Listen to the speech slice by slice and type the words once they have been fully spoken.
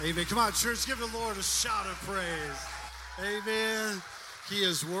Amen. Come on, church, give the Lord a shout of praise. Amen. He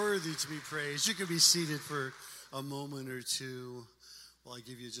is worthy to be praised. You can be seated for a moment or two while I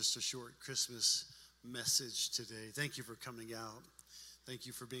give you just a short Christmas message today. Thank you for coming out. Thank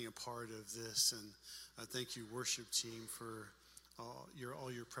you for being a part of this. And I thank you, worship team, for all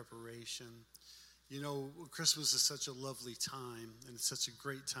your preparation. You know, Christmas is such a lovely time, and it's such a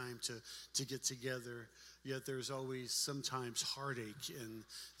great time to get together. Yet there's always sometimes heartache in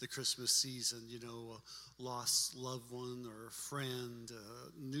the Christmas season. You know, a lost loved one or a friend, a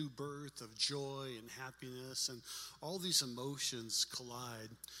new birth of joy and happiness, and all these emotions collide.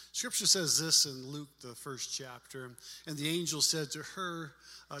 Scripture says this in Luke, the first chapter, and the angel said to her,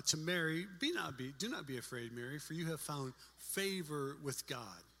 to Mary, do not be afraid, Mary, for you have found favor with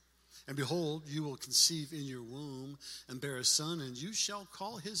God. And behold, you will conceive in your womb and bear a son, and you shall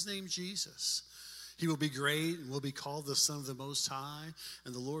call his name Jesus. He will be great and will be called the Son of the Most High,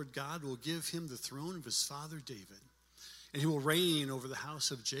 and the Lord God will give him the throne of his father David. And he will reign over the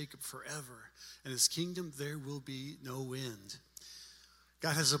house of Jacob forever, and his kingdom there will be no end.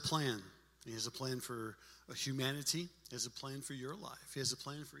 God has a plan. He has a plan for humanity. He has a plan for your life. He has a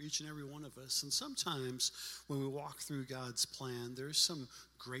plan for each and every one of us. And sometimes when we walk through God's plan, there's some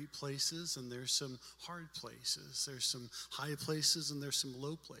great places and there's some hard places. There's some high places and there's some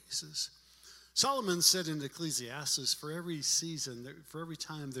low places. Solomon said in Ecclesiastes, for every season, for every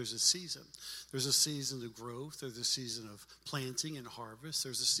time there's a season. There's a season of growth. There's a season of planting and harvest.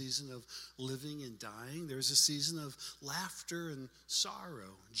 There's a season of living and dying. There's a season of laughter and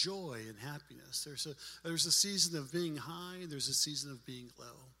sorrow, joy and happiness. There's a season of being high. There's a season of being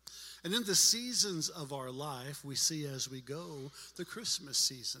low. And in the seasons of our life, we see as we go the Christmas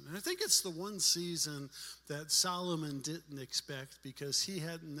season. And I think it's the one season that Solomon didn't expect because he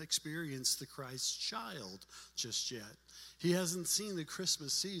hadn't experienced the Christ child just yet. He hasn't seen the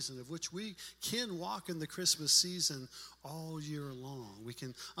Christmas season, of which we can walk in the Christmas season all year long. We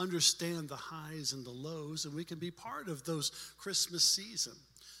can understand the highs and the lows, and we can be part of those Christmas season.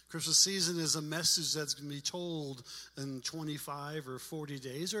 Christmas season is a message that's going to be told in 25 or 40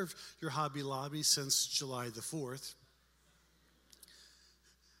 days, or if you're Hobby Lobby since July the 4th.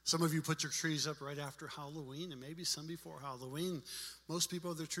 Some of you put your trees up right after Halloween, and maybe some before Halloween. Most people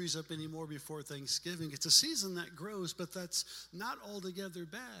have their trees up anymore before Thanksgiving. It's a season that grows, but that's not altogether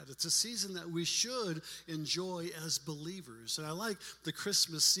bad. It's a season that we should enjoy as believers. And I like the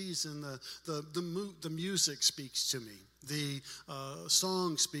Christmas season. The music speaks to me. The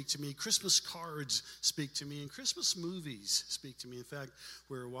songs speak to me. Christmas cards speak to me. And Christmas movies speak to me. In fact,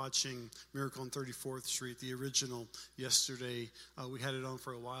 we were watching Miracle on 34th Street, the original, yesterday. We had it on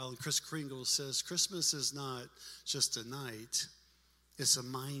for a while. And Kris Kringle says, Christmas is not just a night. It's a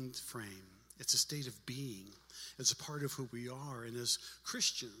mind frame. It's a state of being. It's a part of who we are. And as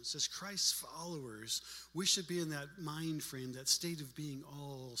Christians, as Christ's followers, we should be in that mind frame, that state of being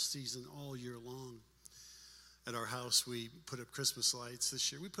all season, all year long. At our house, we put up Christmas lights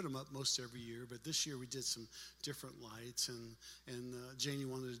this year. We put them up most every year, but this year we did some different lights. And Janie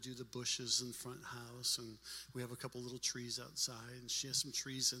wanted to do the bushes in front house, and we have a couple little trees outside, and she has some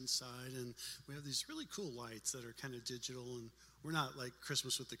trees inside. And we have these really cool lights that are kind of digital, and we're not like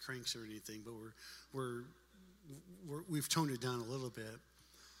Christmas with the cranks or anything, but we've toned it down a little bit.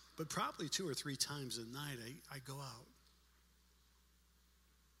 But probably 2 or 3 times a night, I go out.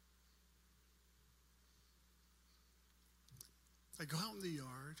 I go out in the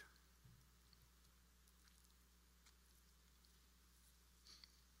yard,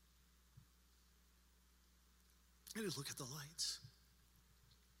 and I look at the lights.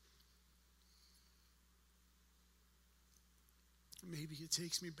 Maybe it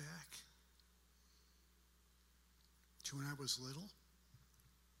takes me back to when I was little.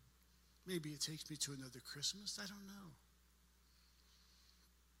 Maybe it takes me to another Christmas. I don't know.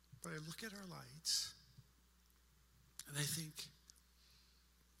 But I look at our lights, and I think,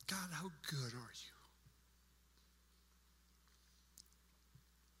 God, how good are you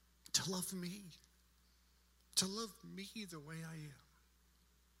to love me the way I am,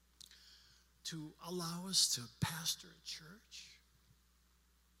 to allow us to pastor a church,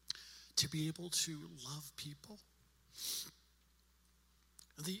 to be able to love people,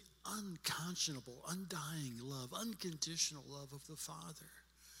 the unconscionable, undying love, unconditional love of the Father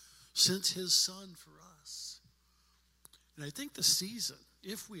sent his Son for us. And I think the season,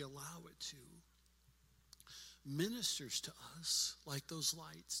 if we allow it to, ministers to us like those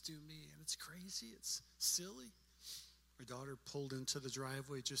lights do me. And it's crazy. It's silly. My daughter pulled into the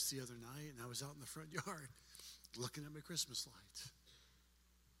driveway just the other night, and I was out in the front yard looking at my Christmas lights.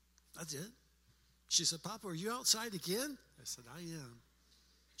 That's it. She said, Papa, are you outside again? I said, I am.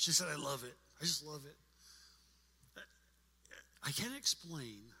 She said, I love it. I just love it. I can't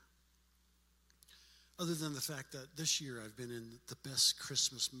explain, other than the fact that this year I've been in the best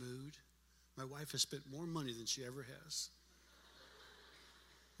Christmas mood. My wife has spent more money than she ever has.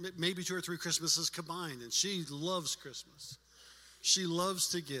 Maybe 2 or 3 Christmases combined, and she loves Christmas. She loves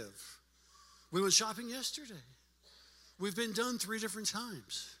to give. We went shopping yesterday. We've been done 3 different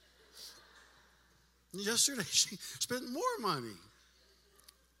times. Yesterday, she spent more money.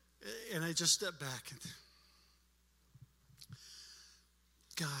 And I just stepped back and,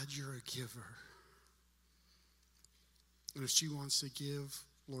 God, you're a giver. And if she wants to give,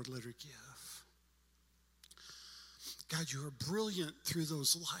 Lord, let her give. God, you are brilliant through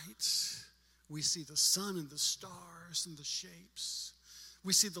those lights. We see the sun and the stars and the shapes.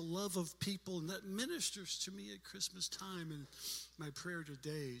 We see the love of people, and that ministers to me at Christmas time. And my prayer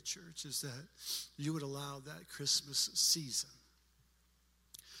today, church, is that you would allow that Christmas season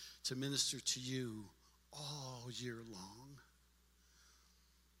to minister to you all year long.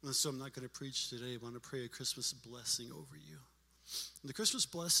 And so I'm not going to preach today. I want to pray a Christmas blessing over you. And the Christmas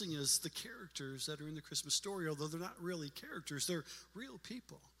blessing is the characters that are in the Christmas story, although they're not really characters, they're real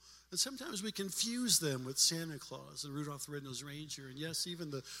people. And sometimes we confuse them with Santa Claus and Rudolph the Red-Nosed Reindeer, and yes,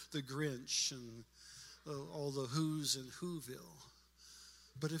 even the Grinch and all the Who's in Whoville.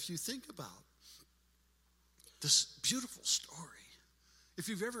 But if you think about this beautiful story, if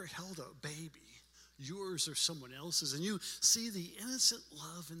you've ever held a baby, yours or someone else's, and you see the innocent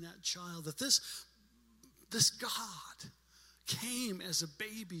love in that child, that this God came as a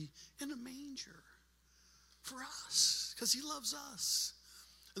baby in a manger for us because he loves us.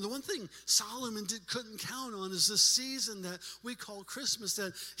 And the one thing Solomon couldn't count on is this season that we call Christmas,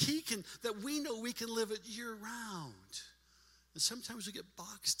 that we know we can live it year round. And sometimes we get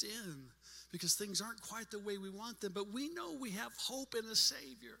boxed in because things aren't quite the way we want them, but we know we have hope in a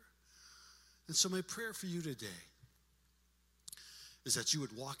Savior. And so my prayer for you today is that you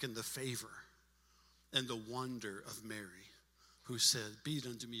would walk in the favor and the wonder of Mary, who said, be it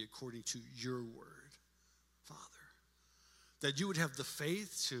unto me according to your word, Father. That you would have the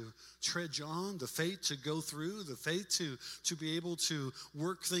faith to trudge on, the faith to go through, the faith to be able to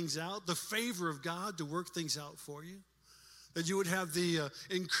work things out, the favor of God to work things out for you. That you would have the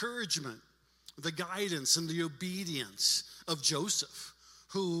encouragement, the guidance, and the obedience of Joseph,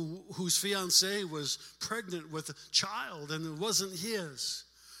 whose fiancée was pregnant with a child and it wasn't his.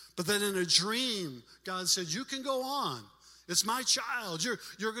 But then in a dream, God said, you can go on. It's my child.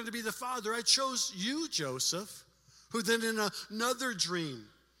 You're going to be the father. I chose you, Joseph, who then in another dream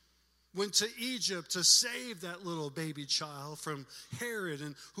went to Egypt to save that little baby child from Herod,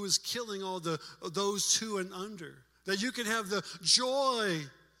 and who was killing all those 2 and under. That you could have the joy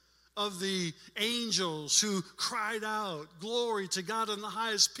of the angels who cried out, glory to God in the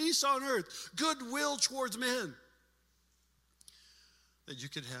highest, peace on earth, goodwill towards men. That you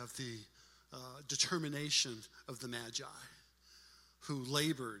could have the determination of the Magi, who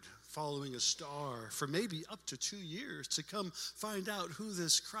labored following a star for maybe up to 2 years to come find out who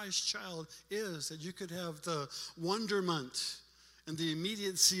this Christ child is. That you could have the wonderment and the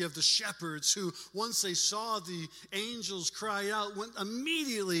immediacy of the shepherds who, once they saw the angels cry out, went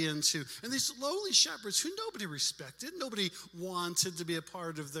immediately into, and these lowly shepherds who nobody respected, nobody wanted to be a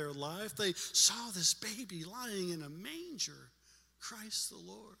part of their life. They saw this baby lying in a manger, Christ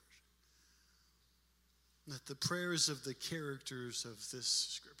the Lord. That the prayers of the characters of this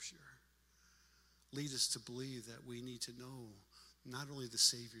scripture lead us to believe that we need to know not only the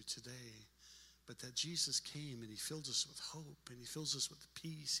Savior today, but that Jesus came and he fills us with hope, and he fills us with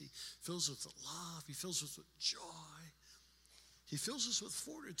peace, he fills us with love, he fills us with joy, he fills us with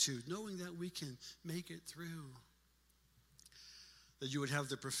fortitude, knowing that we can make it through. That you would have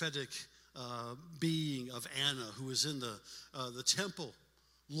the prophetic being of Anna, who was in the temple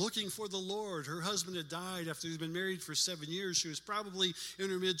looking for the Lord. Her husband had died after he'd been married for 7 years. She was probably in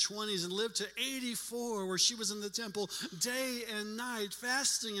her mid-20s and lived to 84, where she was in the temple day and night,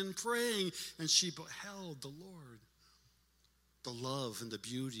 fasting and praying. And she beheld the Lord, the love and the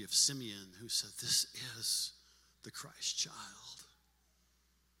beauty of Simeon, who said, this is the Christ child,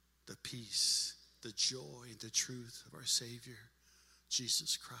 the peace, the joy, and the truth of our Savior,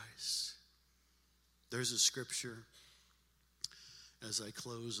 Jesus Christ. There's a scripture, as I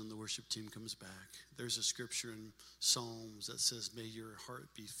close and the worship team comes back, there's a scripture in Psalms that says, may your heart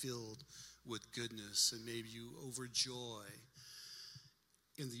be filled with goodness, and may you overjoy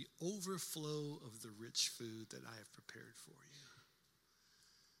in the overflow of the rich food that I have prepared for you.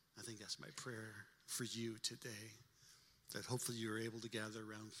 I think that's my prayer for you today, that hopefully you're able to gather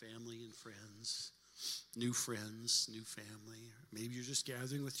around family and friends, new friends, new family, or maybe you're just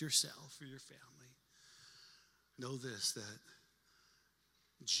gathering with yourself or your family, know this, that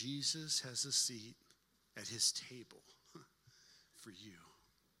Jesus has a seat at his table for you.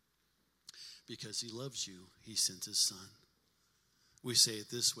 Because he loves you, he sent his son. We say it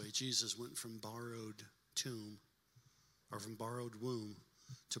this way: Jesus went from borrowed tomb, or from borrowed womb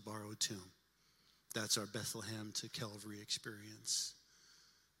to borrowed tomb. That's our Bethlehem to Calvary experience.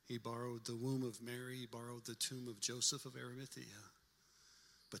 He borrowed the womb of Mary, he borrowed the tomb of Joseph of Arimathea.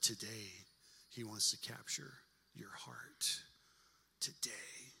 But today, he wants to capture your heart.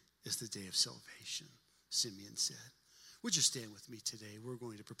 Today is the day of salvation, Simeon said. Would you stand with me today? We're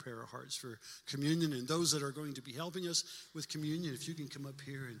going to prepare our hearts for communion, and those that are going to be helping us with communion, if you can come up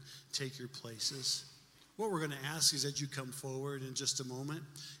here and take your places. What we're going to ask is that you come forward in just a moment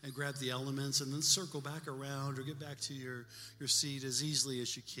and grab the elements and then circle back around or get back to your seat as easily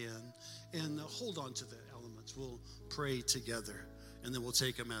as you can. And hold on to the elements. We'll pray together, and then we'll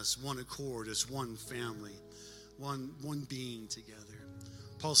take them as one accord, as one family, one being together.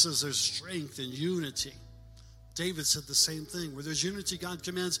 Paul says there's strength in unity. David said the same thing. Where there's unity, God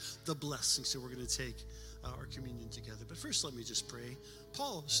commands the blessing. So we're going to take our communion together. But first, let me just pray.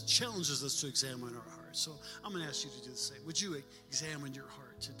 Paul challenges us to examine our hearts. So I'm going to ask you to do the same. Would you examine your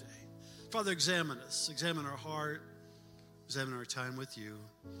heart today? Father, examine us. Examine our heart. Examine our time with you.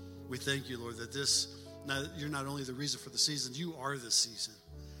 We thank you, Lord, that you're not only the reason for the season, you are the season.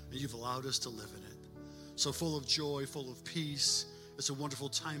 And you've allowed us to live in it. So full of joy, full of peace. It's a wonderful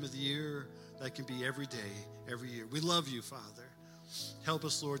time of the year. That can be every day, every year. We love you, Father. Help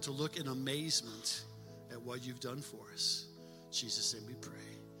us, Lord, to look in amazement at what you've done for us. In Jesus' name we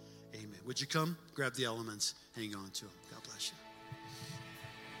pray. Amen. Would you come? Grab the elements. Hang on to them. God bless you.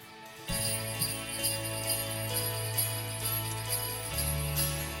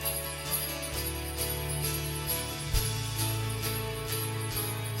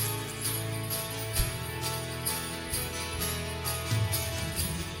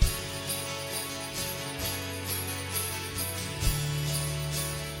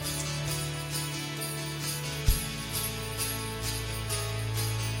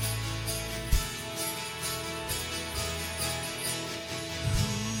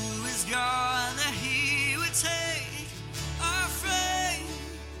 God, that he would take our frame,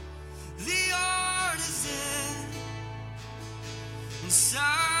 the artisan, and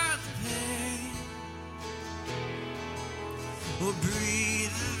start the pain, or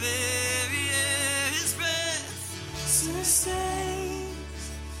breathe the very air his breath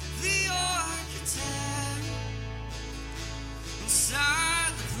sustains, the architect, and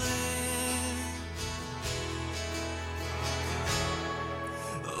start the play.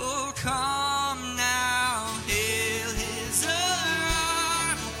 Oh, come now, hail his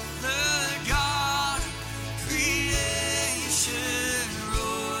arm, the God of creation,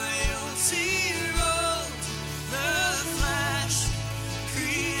 royalty rolled, the flesh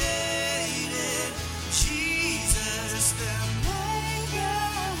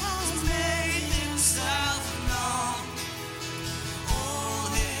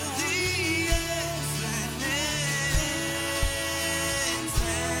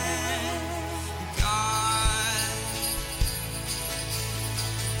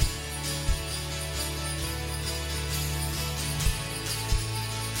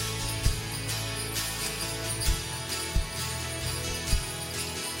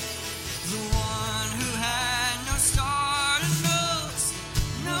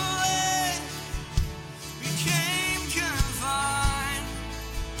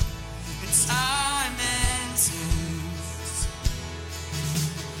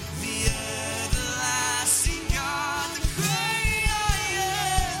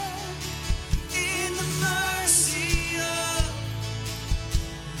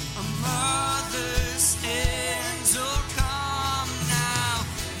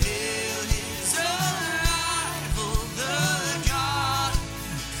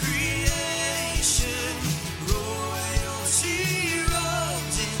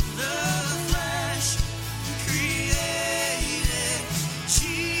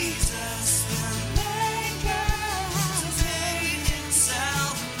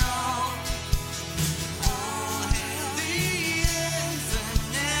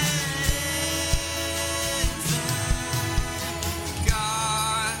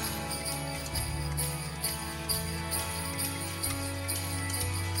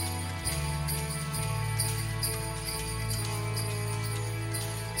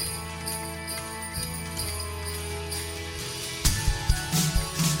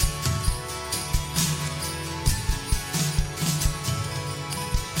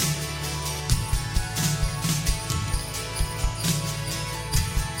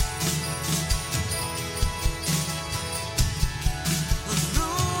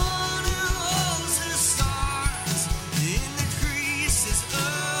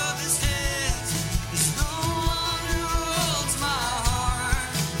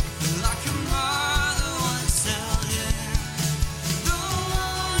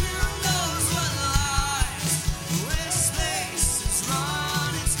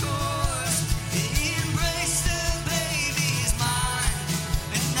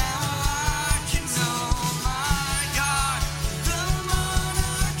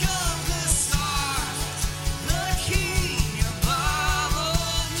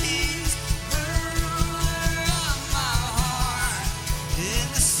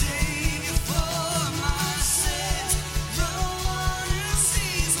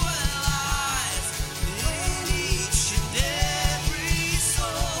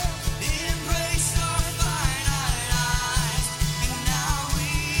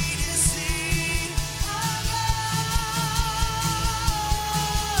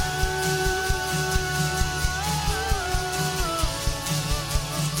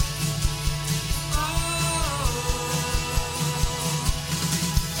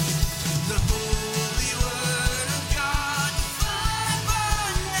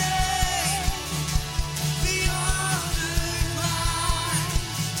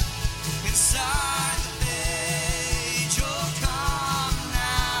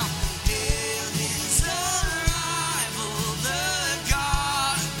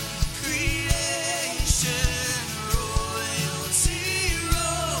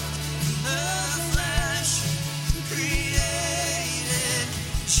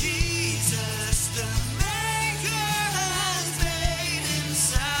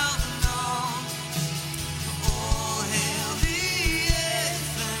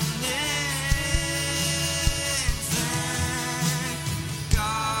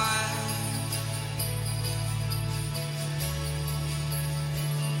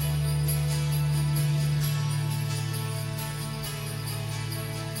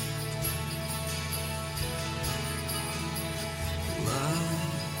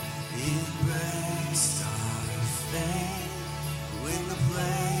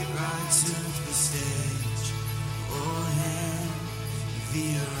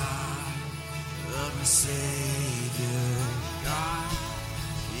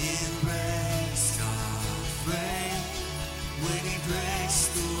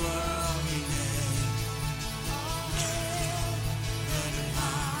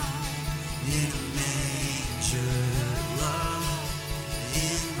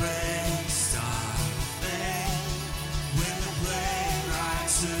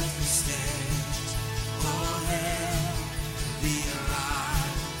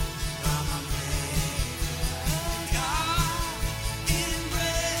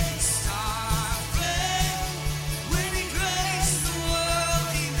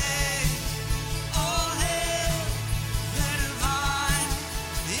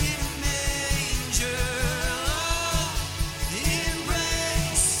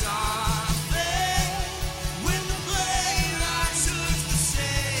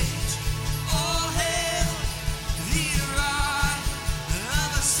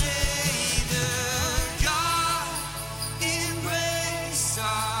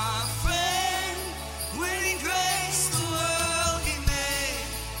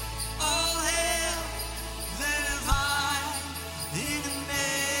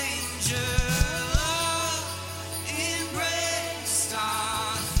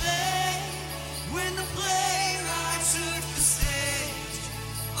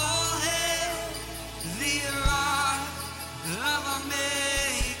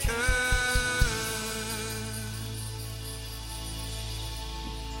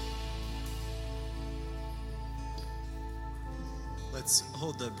Let's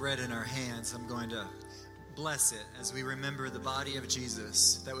hold the bread in our hands. I'm going to bless it as we remember the body of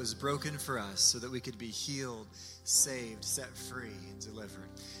Jesus that was broken for us so that we could be healed, saved, set free, and delivered.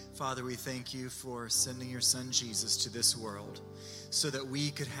 Father, we thank you for sending your son Jesus to this world so that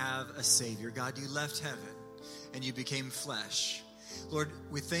we could have a Savior. God, you left heaven and you became flesh. Lord,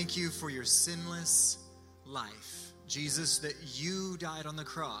 we thank you for your sinless life. Jesus, that you died on the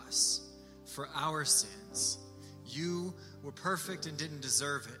cross for our sins. You were perfect and didn't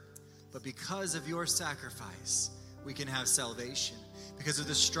deserve it. But because of your sacrifice, we can have salvation. Because of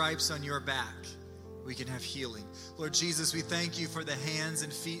the stripes on your back, we can have healing. Lord Jesus, we thank you for the hands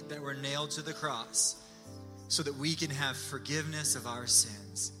and feet that were nailed to the cross so that we can have forgiveness of our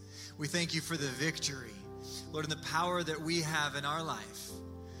sins. We thank you for the victory, Lord, and the power that we have in our life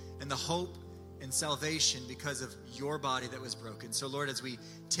and the hope and salvation because of your body that was broken. So, Lord, as we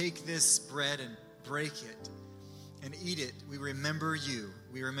take this bread and break it and eat it, we remember you.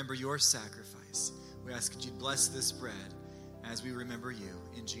 We remember your sacrifice. We ask that you bless this bread as we remember you.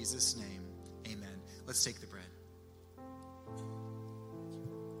 In Jesus' name, amen. Let's take the bread.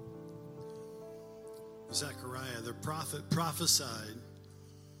 Zechariah, the prophet, prophesied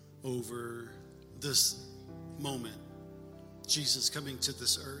over this moment, Jesus coming to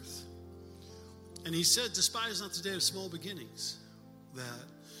this earth. And he said, despise not the day of small beginnings, that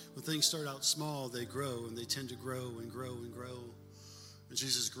when things start out small, they grow, and they tend to grow and grow and grow. And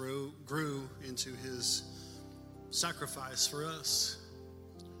Jesus grew into his sacrifice for us.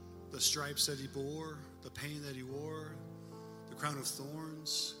 The stripes that he bore, the pain that he wore, the crown of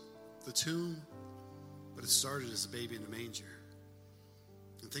thorns, the tomb. But it started as a baby in a manger.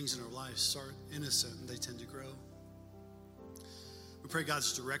 And things in our lives start innocent, and they tend to grow. We pray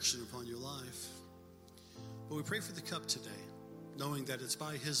God's direction upon your life. But we pray for the cup today, knowing that it's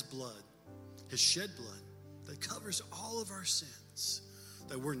by his blood, his shed blood, that covers all of our sins,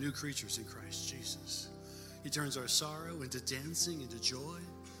 that we're new creatures in Christ Jesus. He turns our sorrow into dancing, into joy.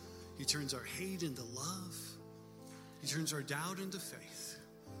 He turns our hate into love. He turns our doubt into faith.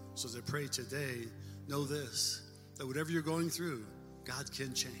 So as I pray today, know this, that whatever you're going through, God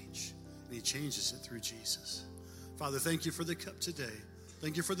can change, and he changes it through Jesus. Father, thank you for the cup today.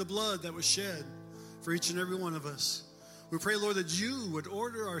 Thank you for the blood that was shed for each and every one of us. We pray, Lord, that you would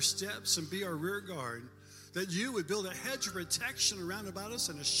order our steps and be our rear guard, that you would build a hedge of protection around about us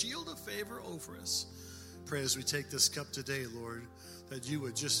and a shield of favor over us. Pray as we take this cup today, Lord, that you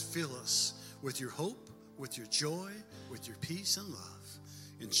would just fill us with your hope, with your joy, with your peace and love.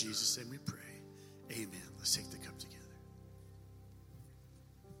 In Jesus' name we pray. Amen. Let's take the cup together.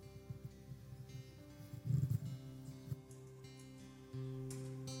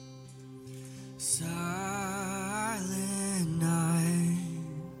 Silent night,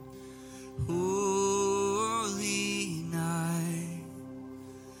 holy night,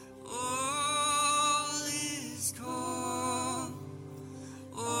 all is calm,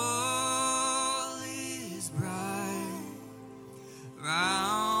 all is bright,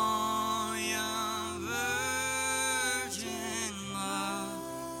 round young virgin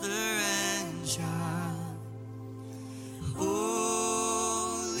mother and child,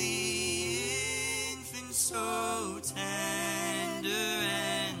 so tender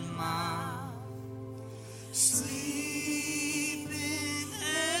and mild, sleep in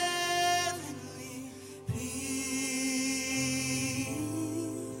heavenly peace,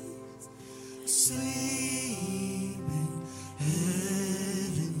 sleep in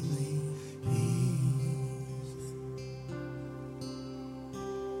heavenly peace.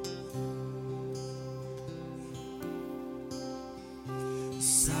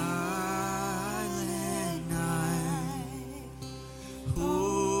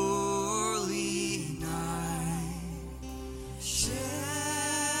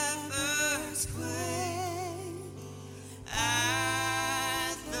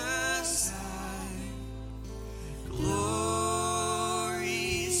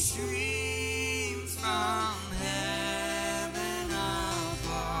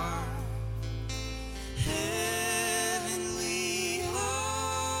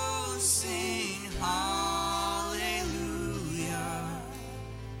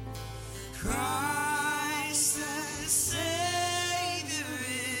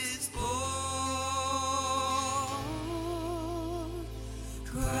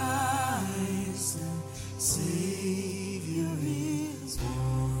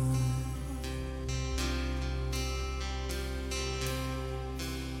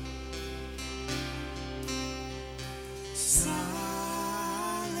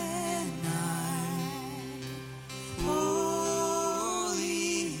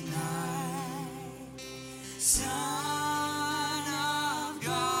 Holy night,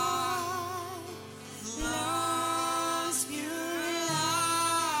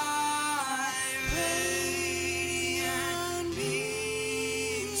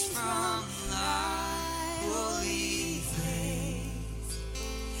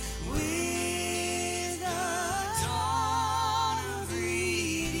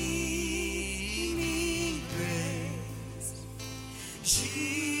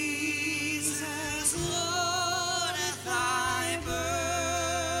 Jesus, Lord, at thy birth.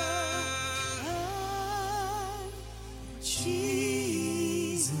 Jesus,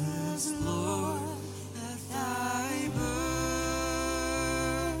 Lord, at thy birth.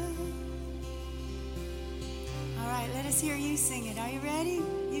 All right, let us hear you sing it. Are you ready?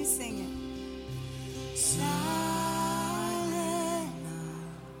 You sing it. Silent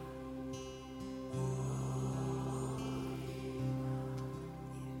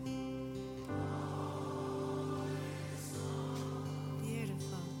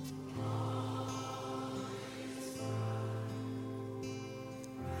Beautiful.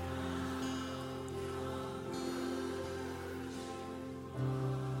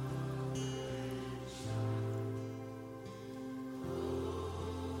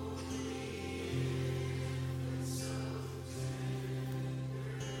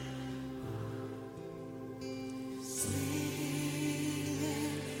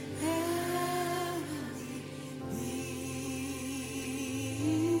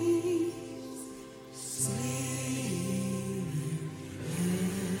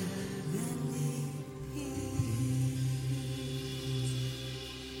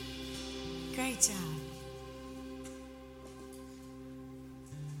 Great job.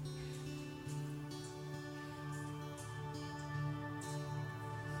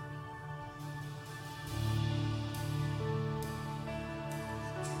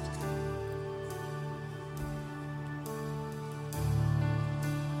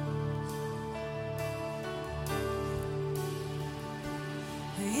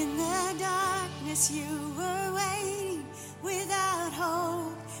 In the darkness you were waiting, without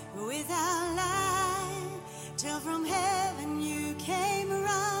hope, without light, till from heaven you came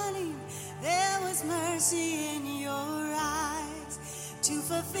running. There was mercy in your eyes, to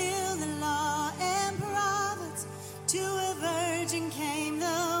fulfill the law and prophets. To a virgin came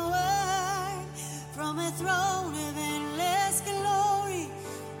the word, from a throne of endless glory,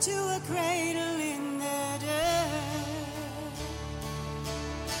 to a cradle in the dirt.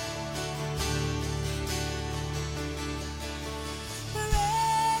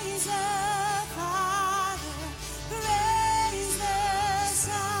 Praise the Father, praise the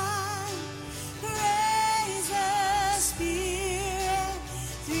Son, praise the Spirit,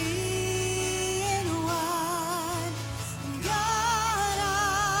 three in one. God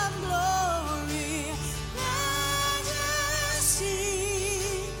of glory, majesty,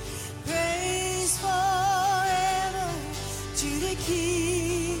 praise forever to the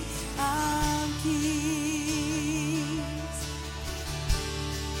King of Kings.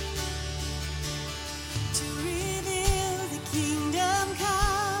 To reveal the kingdom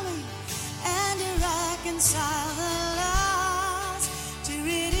coming and to reconcile the lost, to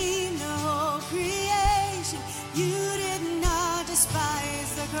redeem the whole creation. You did not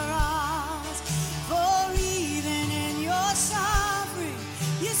despise the cross, for even in your suffering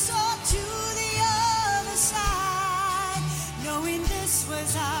you saw to the other side, knowing this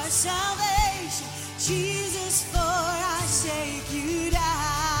was our salvation. Jesus, for our sake you died.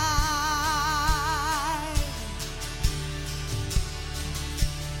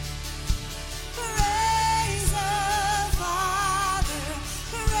 Praise the Father,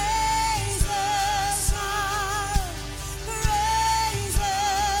 praise the Son, praise the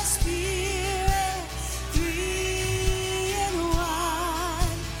Spirit, three in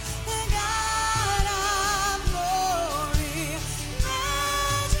one. The God of glory,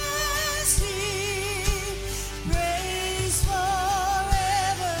 majesty, praise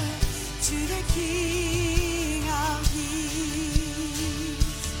forever to the King of Kings.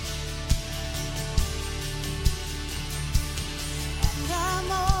 And the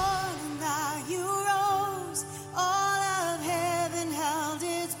morning that you rose, all of heaven held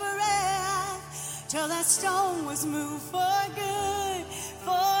its breath, till that stone was moved for good,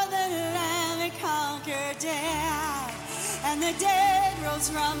 for the Lamb had conquered death. And the dead rose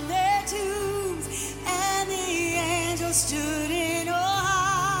from their tombs, and the angels stood in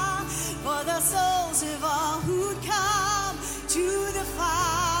awe, for the souls of all who'd come to the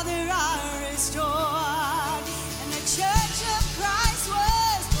Father are restored. And the church of Christ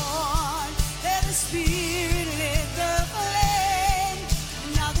was born, there the Spirit lit the flame.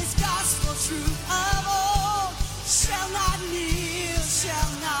 Now this gospel truth of old shall not kneel,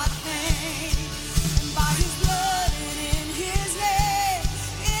 shall not faint. And by his blood and in his name,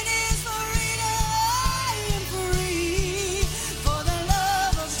 it is freedom I am free. For the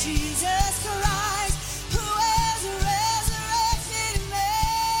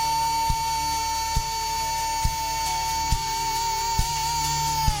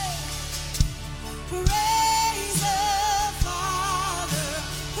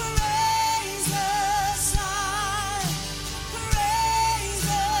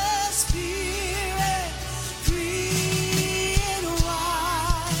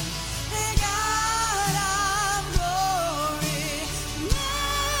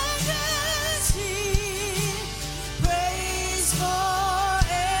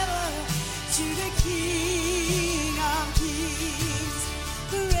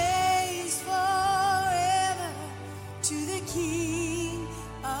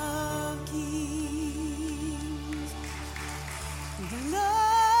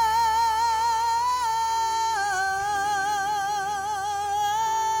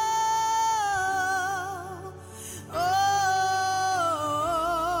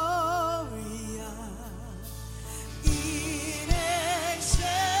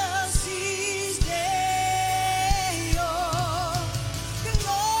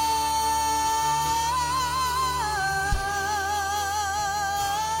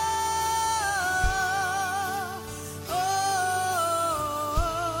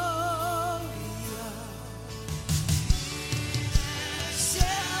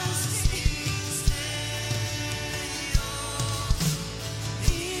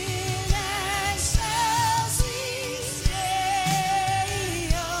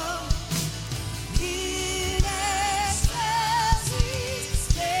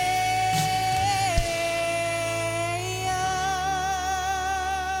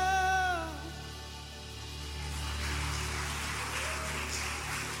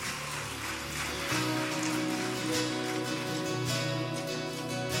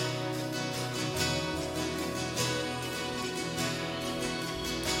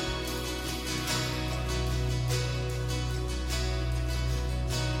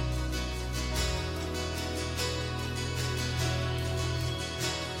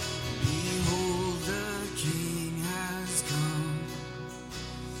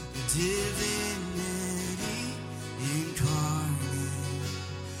divinity incarnate,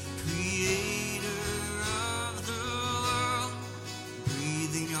 creator of the world,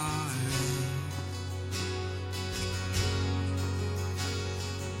 breathing our air.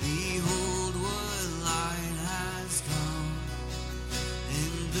 Behold what light has come,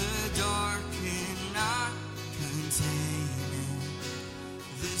 and the dark cannot contain it.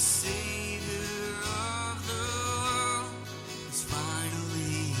 The Savior of the world is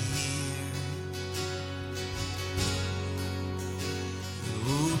finally here.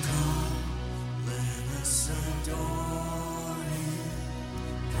 Oh, come, let us adore Him.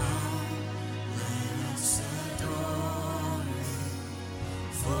 Come, let us adore Him.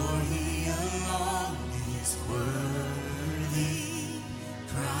 For He alone is worthy,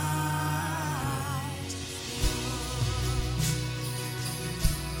 Christ.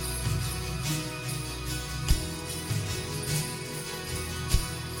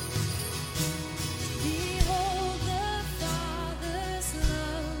 Behold the Father's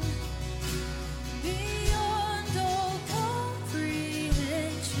love beyond all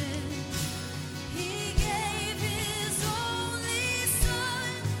comprehension. He gave His only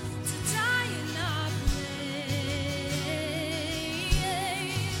Son to die in our place.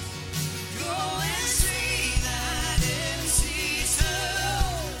 Go and see that empty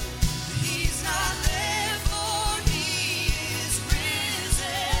tomb. He's not there, for He is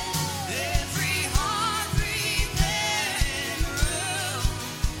risen. Every heart prepare and room.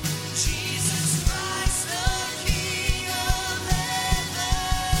 Jesus Christ, the King of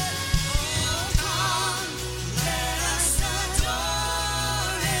heaven. Oh, come, let us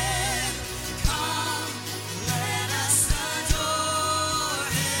adore Him. Come, let us adore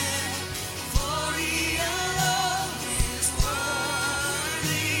Him. For He alone is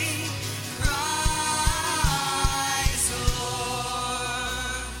worthy, Christ the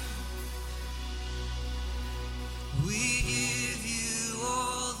Lord. We give You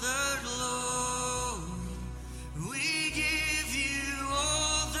all the glory. We give You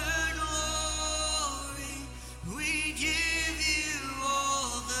all the glory. We give You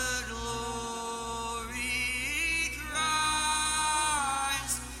all the glory,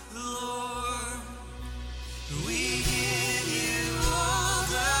 Christ the Lord. We give You all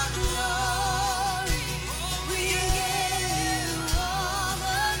the glory. We give You all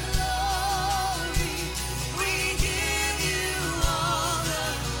the glory. We give You all the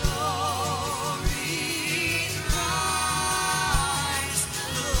glory, Christ the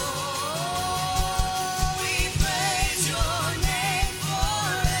Lord. We praise Your name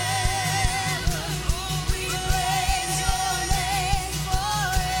forever. We praise Your name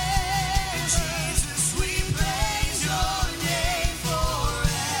forever. Jesus, we praise Your name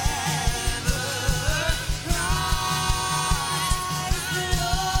forever. Christ the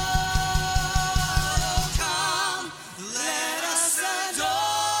Lord. Come, let us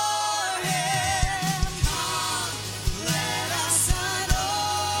adore Him. Come, let us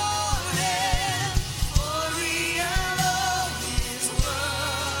adore Him. For He alone is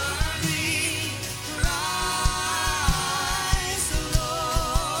worthy, Christ the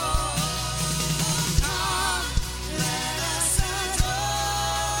Lord. Come, let us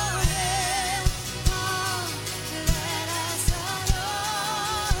adore Him. Come, let us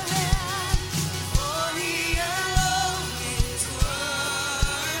adore Him. For He alone is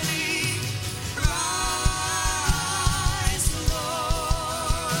worthy, Christ the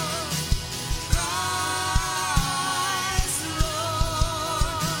Lord. Christ the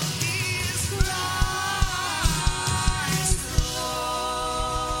Lord. He is Christ the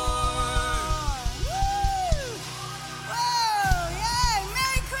Lord. Whoa! Yay!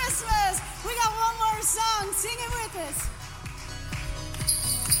 Merry Christmas! We got one more song. Sing it with us.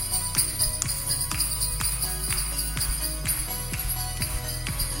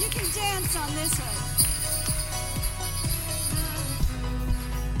 You can dance on this one.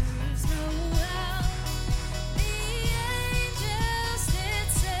 There's no doubt the angels did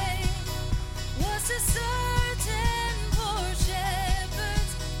say was a certain poor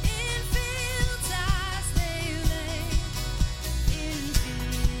shepherds in fields as they lay, in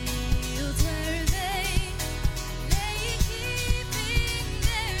fields where they lay keeping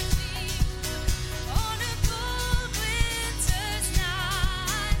their sheep on a cold winter's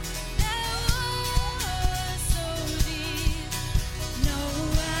night. There was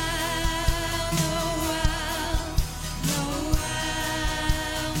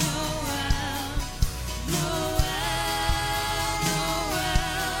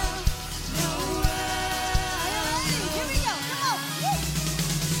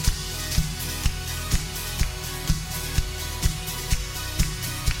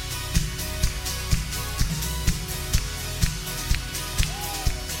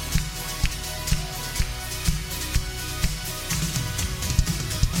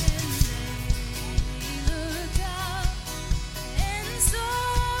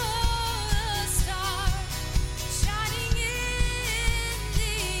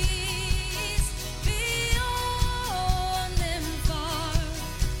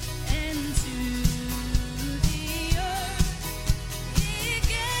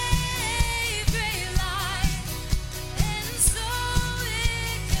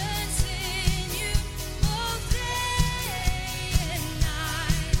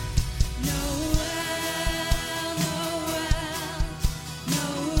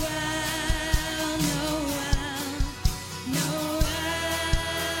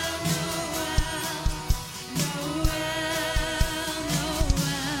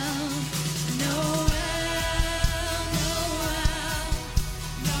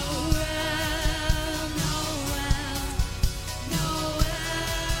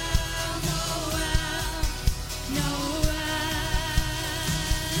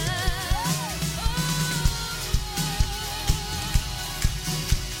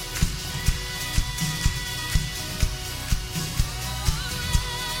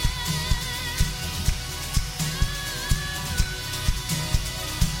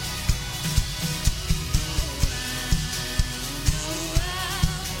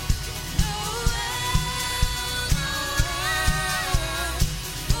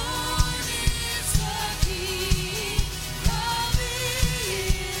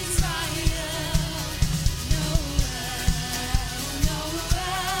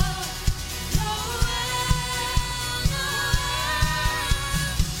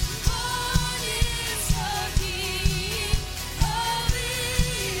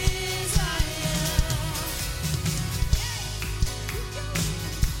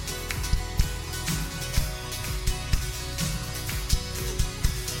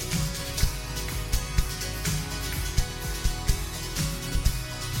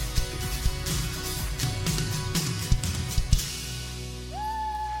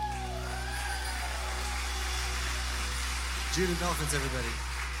Judah Dolphins, everybody.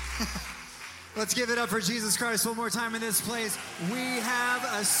 Let's give it up for Jesus Christ one more time in this place. We have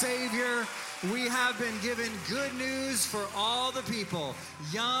a Savior. We have been given good news for all the people,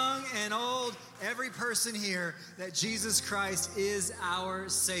 young and old, every person here, that Jesus Christ is our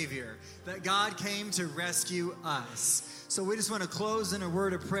Savior, that God came to rescue us. So we just want to close in a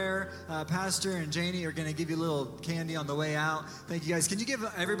word of prayer. Pastor and Janie are going to give you a little candy on the way out. Thank you, guys. Can you give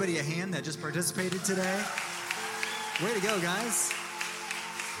everybody a hand that just participated today? Way to go, guys.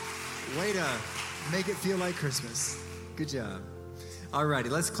 Way to make it feel like Christmas. Good job. All righty,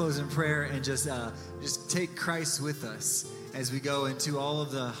 let's close in prayer and just take Christ with us as we go into all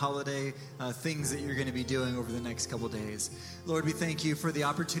of the holiday things that you're going to be doing over the next couple days. Lord, we thank you for the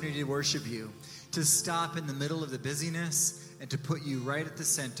opportunity to worship you, to stop in the middle of the busyness and to put you right at the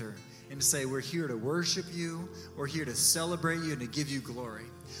center and to say, we're here to worship you, we're here to celebrate you and to give you glory.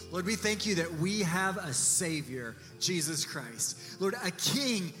 Lord, we thank you that we have a Savior, Jesus Christ. Lord, a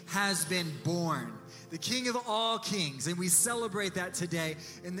King has been born, the King of all kings, and we celebrate that today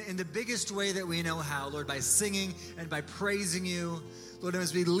in the biggest way that we know how, Lord, by singing and by praising you. Lord,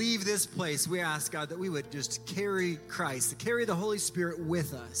 as we leave this place, we ask, God, that we would just carry Christ, carry the Holy Spirit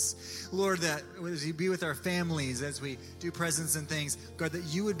with us. Lord, that as we be with our families, as we do presents and things, God, that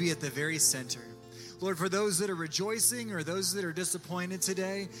you would be at the very center. Lord, for those that are rejoicing or those that are disappointed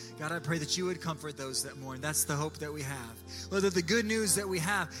today, God, I pray that you would comfort those that mourn. That's the hope that we have. Lord, that the good news that we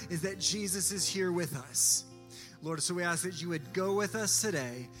have is that Jesus is here with us. Lord, so we ask that you would go with us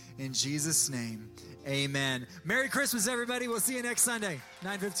today. In Jesus' name, amen. Merry Christmas, everybody. We'll see you next Sunday,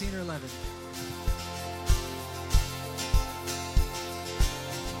 9:15 or 11.